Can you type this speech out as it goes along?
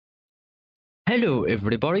Hello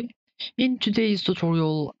everybody! In today's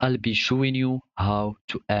tutorial, I'll be showing you how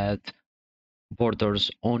to add borders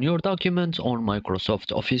on your documents on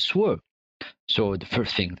Microsoft Office Word. So the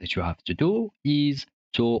first thing that you have to do is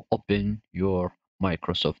to open your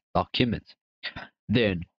Microsoft document.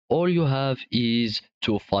 Then all you have is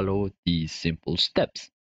to follow these simple steps.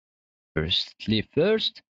 First,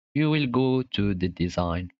 you will go to the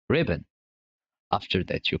design ribbon. After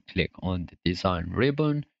that, you click on the design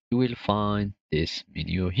ribbon, you will find this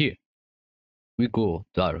menu here. We go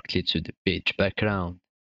directly to the page background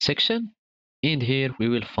section, and here we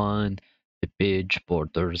will find the page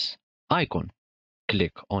borders icon.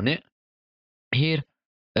 Click on it. Here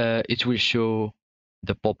it will show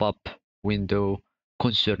the pop-up window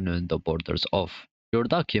concerning the borders of your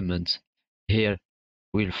document. Here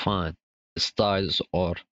we'll find the styles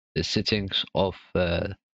or the settings of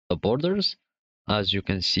the borders. As you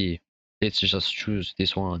can see, let's just choose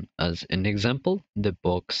this one as an example, the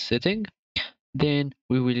box setting. Then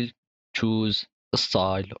we will choose the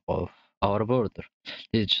style of our border.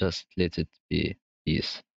 Let's just let it be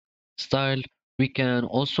this style. We can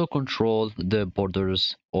also control the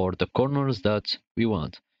borders or the corners that we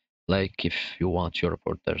want. Like if you want your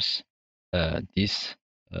borders this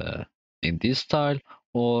uh, in this style,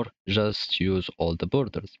 or just use all the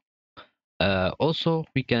borders. Also,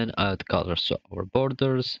 we can add colors to our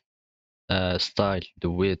borders, style the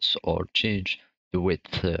width or change the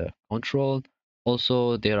width control.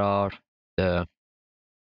 Also, there are the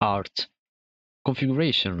art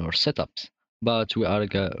configuration or setups, but we are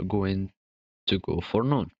going to go for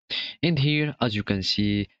none. And here, as you can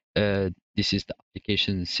see, this is the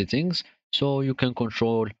application settings. So you can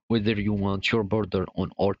control whether you want your border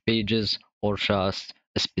on all pages or just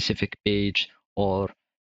a specific page or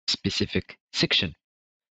specific section.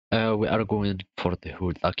 We are going for the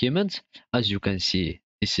whole document. As you can see,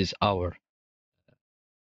 this is our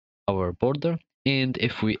border, and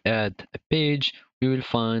if we add a page, we will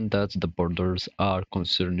find that the borders are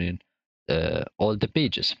concerning all the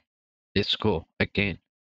pages. Let's go again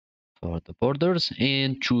for the borders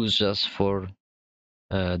and choose just for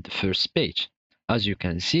the first page. As you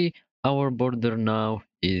can see, our border now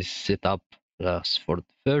is set up just for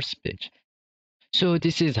the first page. So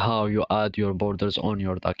this is how you add your borders on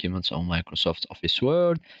your documents on Microsoft Office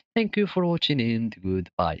Word. Thank you for watching and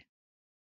goodbye.